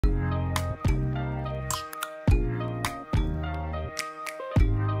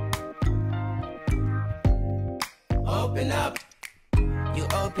open up. You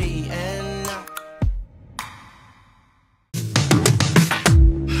open up.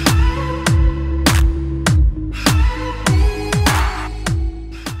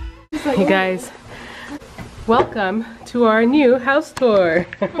 Hey guys, welcome to our new house tour.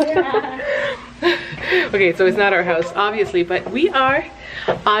 Okay, so it's not our house, obviously, but we are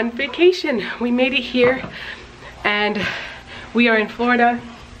on vacation. We made it here, and we are in Florida.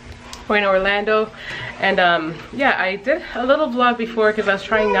 We're in Orlando, and yeah, I did a little vlog before because I was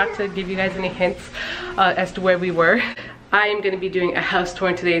trying not to give you guys any hints as to where we were. I am going to be doing a house tour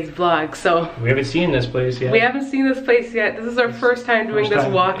in today's vlog, so we haven't seen this place yet. We haven't seen this place yet. This is our first time doing this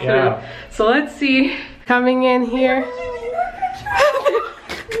walkthrough. Yeah. So let's see. Coming in here.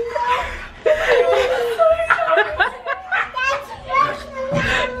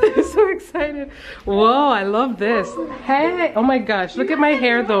 They're so excited. Whoa, I love this. Hey, oh my gosh, look at my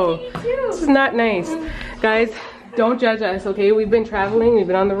hair though. This is not nice. Guys, don't judge us, okay? We've been traveling, we've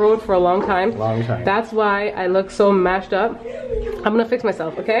been on the road for a long time. That's why I look so mashed up. I'm gonna fix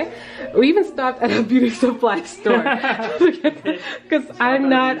myself, okay? We even stopped at a beauty supply store because I'm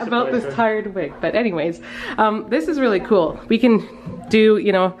not about this tired wig. But anyways, this is really cool. We can do,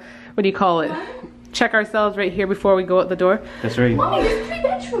 you know, what do you call it? Check ourselves right here before we go out the door. That's right. Mommy, there's 3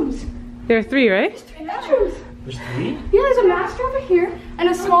 bedrooms. There are 3, right? There's 3 bedrooms. There's 3? Yeah, there's a master over here and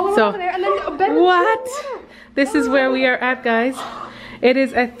a small one over there, and then a bedroom. What? This is where we are at, guys. It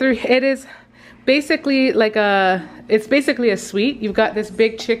is a 3. It is basically like a. It's basically a suite. You've got this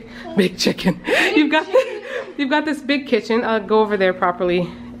big chicken. You've got this big kitchen. I'll go over there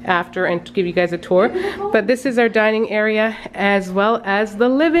properly after and give you guys a tour. But this is our dining area as well as the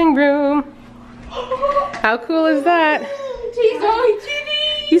living room. How cool is that? TV.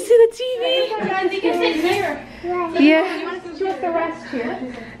 You see the TV? You can sit here. Yeah. You want to sit with the rest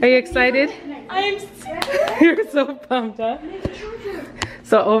here? Are you excited? I'm. You're so pumped, huh?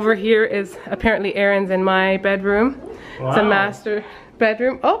 So over here is apparently Aaron's and my bedroom. Wow. It's a master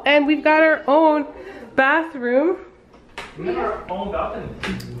bedroom. Oh, and we've got our own bathroom. We have our own balcony.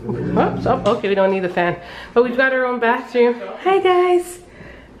 Oops, oh, okay, we don't need the fan. But we've got our own bathroom. Hi, guys.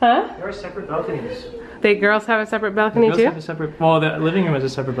 Huh? There are separate balconies. The girls have a separate balcony too? Have a separate, well, the living room has a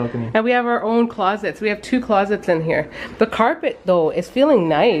separate balcony. And we have our own closets. We have 2 closets in here. The carpet, though, is feeling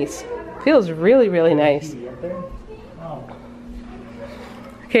nice. Feels really, really nice.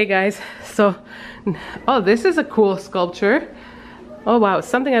 Okay, guys, so, oh, this is a cool sculpture. Oh, wow, it's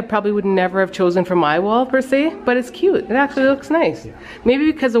something I probably would never have chosen for my wall, per se, but it's cute. It actually looks nice. Yeah.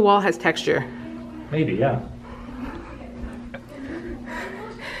 Maybe because the wall has texture. Maybe, yeah.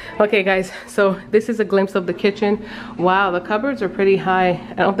 Okay, guys, so this is a glimpse of the kitchen. Wow, the cupboards are pretty high.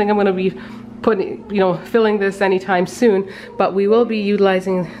 I don't think I'm gonna be filling this anytime soon, but we will be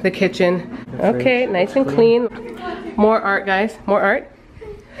utilizing the kitchen. Okay, nice and clean. More art, guys, more art.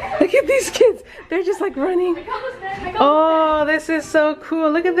 Look at these kids. They're just like running. Oh, this is so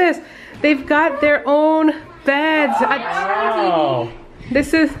cool. Look at this. They've got their own beds. Wow.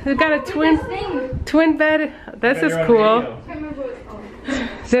 They've got a twin bed. This is cool.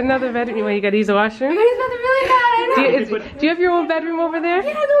 Is there another bedroom? You gotta use the washroom? Really bad. Do you have your own bedroom over there?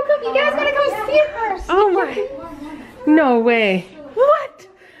 Yeah, no, come. You guys gotta go see it first. Oh my. No way. What?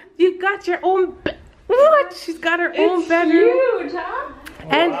 You've got your own what? She's got her own bedroom. Huge, huh?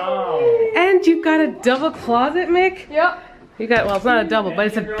 And you've got a double closet, Mick? Yep. You got, well, it's not a double, but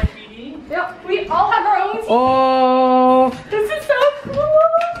it's a... Yep, we all have our own TV. Oh. This is so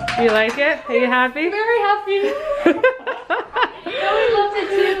cool. You like it? Are you happy? Very happy. Ellie loves it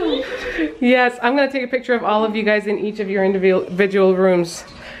too. Yes, I'm going to take a picture of all of you guys in each of your individual rooms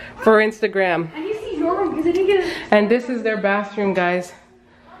for Instagram. I need to see your room because I didn't get it. And this is their bathroom, guys.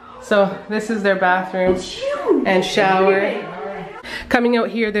 So this is their bathroom and shower. Coming out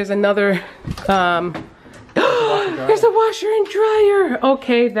here, there's another, there's a washer and dryer.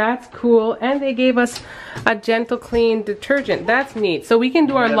 Okay, that's cool. And they gave us a Gentle Clean detergent. That's neat. So we can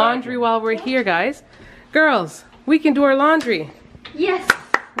do our laundry while we're here, guys. Girls, we can do our laundry. Yes.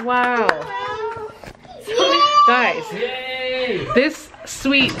 Wow. Guys, this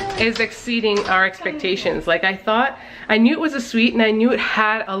suite is exceeding our expectations. Like I knew it was a suite and I knew it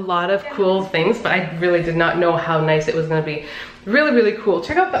had a lot of cool things, but I really did not know how nice it was gonna be. Really, really cool.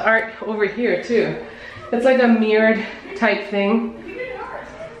 Check out the art over here too. It's like a mirrored type thing.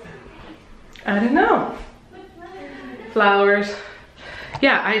 I don't know. Flowers.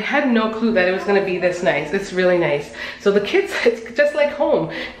 Yeah, I had no clue that it was gonna be this nice. It's really nice. So the kids, it's just like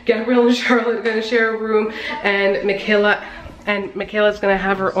home. Gabrielle and Charlotte are gonna share a room, and Michaela's gonna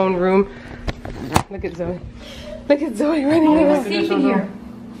have her own room. Look at Zoe. Look at Zoe running around. Safe in here.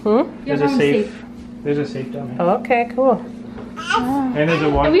 Hmm? There's a safe. There's a safe down there. Okay, cool. And there's a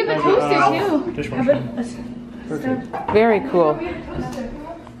water. And we have a toaster too. Dishwasher. Perfect. Very cool.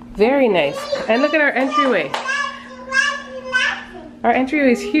 Very nice. And look at our entryway. Our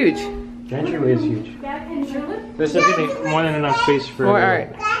entryway is huge. The entryway is huge. There's definitely more than enough space for. More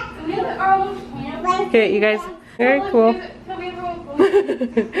art. Okay, you guys. Very cool.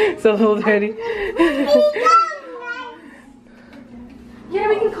 So a little dirty. Yeah,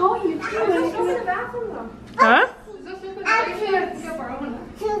 we can call you too. Huh?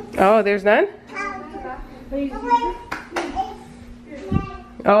 Oh, there's none?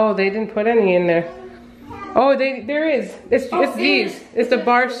 Oh, they didn't put any in there. Oh, there is. It's these. It's the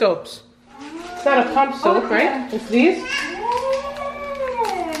bar soaps. It's not a pump soap, right? It's these.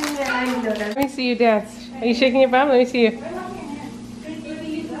 Let me see you dance. Are you shaking your bum? Let me see you.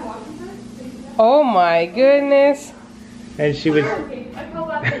 Oh my goodness. And she would.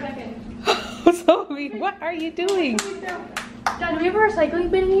 Zoe, what are you doing? Dad, do we have a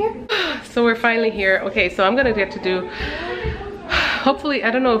recycling bin in here? So we're finally here. Okay, so I'm gonna get to do, hopefully,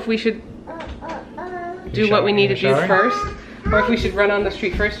 I don't know if we should do what we need to do first, or if we should run on the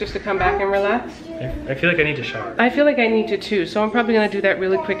street first just to come back and relax. I feel like I need to shower. I feel like I need to too, so I'm probably gonna do that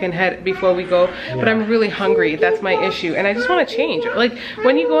really quick and head before we go, but I'm really hungry. That's my issue, and I just want to change. Like,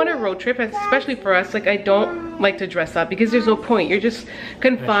 when you go on a road trip, especially for us, like, I don't like to dress up because there's no point. You're just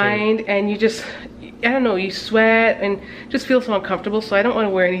confined and you just, I don't know, you sweat and just feel so uncomfortable, so I don't want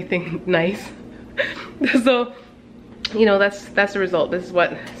to wear anything nice. So, you know, that's the result. This is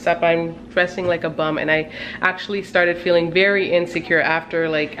what's up. I'm dressing like a bum, and I actually started feeling very insecure after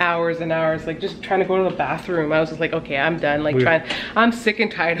like hours and hours, like just trying to go to the bathroom. I was just like, okay, I'm done. Like, I'm sick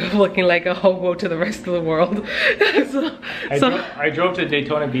and tired of looking like a hobo to the rest of the world. I drove to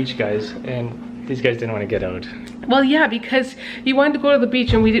Daytona Beach, guys, and these guys didn't want to get out. Well, yeah, because you wanted to go to the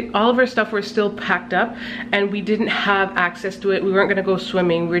beach, and all of our stuff was still packed up, and we didn't have access to it. We weren't gonna go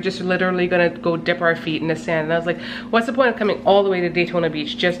swimming. We were just literally gonna go dip our feet in the sand. And I was like, what's the point of coming all the way to Daytona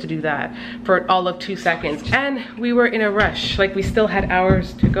Beach just to do that for all of 2 seconds? And we were in a rush. Like, we still had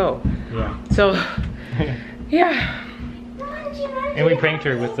hours to go. Yeah. So, yeah. And we pranked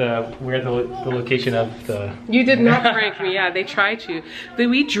her with where the location of the... You did not prank me. Yeah, they tried to. But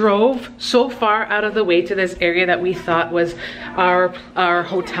we drove so far out of the way to this area that we thought was our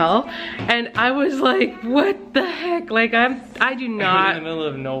hotel, and I was like, what the heck? Like, I do not... It was in the middle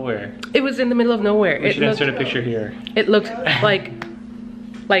of nowhere. It was in the middle of nowhere. We should insert a picture here. It looked like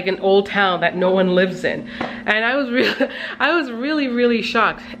an old town that no one lives in, and I was really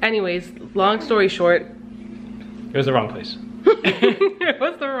shocked. Anyways, long story short, it was the wrong place. It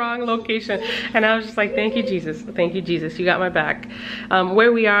was the wrong location, and I was just like, thank you Jesus, you got my back.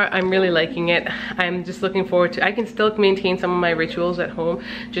 Where we are, I'm really liking it. I'm just looking forward to, I can still maintain some of my rituals at home,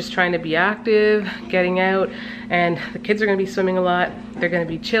 just trying to be active, getting out, and the kids are gonna be swimming a lot, they're gonna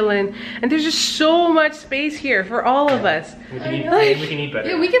be chilling, and there's just so much space here for all of us. We can eat better.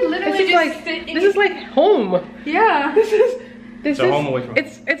 Yeah, we could literally This is like home. Yeah. It's a home away from home.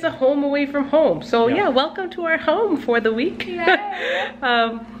 It's a home away from home. So yeah, welcome to our home for the week.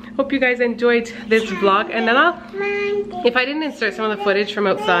 Hope you guys enjoyed this vlog, and then if I didn't insert some of the footage from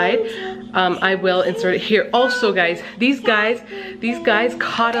outside, I will insert it here. Also, guys, these guys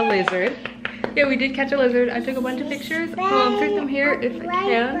caught a lizard. Yeah, we did catch a lizard. I took a bunch of pictures. I'll insert them here if I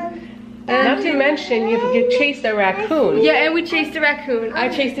can. Not to mention, you chased a raccoon. Yeah, and we chased a raccoon. I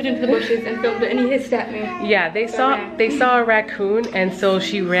chased it into the bushes and filmed it, and he hissed at me. Yeah, they saw a raccoon, and so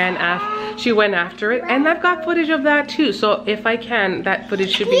she went after it, and I've got footage of that too. So if I can, that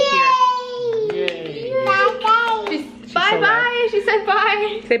footage should be here. Yay! Bye bye. She said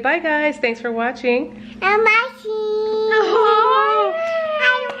bye. Say bye, guys. Thanks for watching. Oh.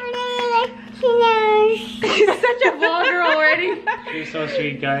 She's such a vlogger already. You're so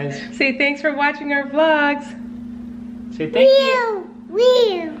sweet, guys. Say thanks for watching our vlogs. Say thank you.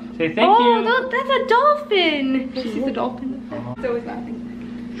 Say thank you. Oh, that's a dolphin. She sees a dolphin. It's always laughing.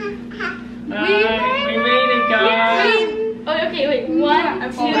 We made it, guys. Oh, okay, wait.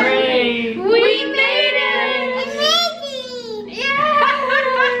 1, 2, 3. We made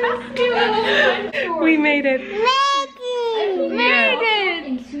it. Yeah. We made it.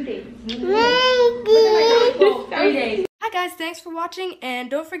 In 2 days. 3 days. Hi guys, thanks for watching, and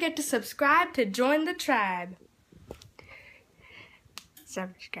don't forget to subscribe to join the tribe.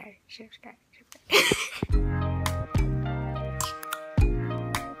 Subscribe.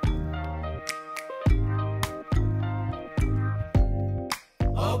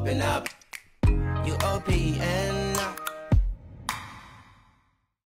 Open up, you open.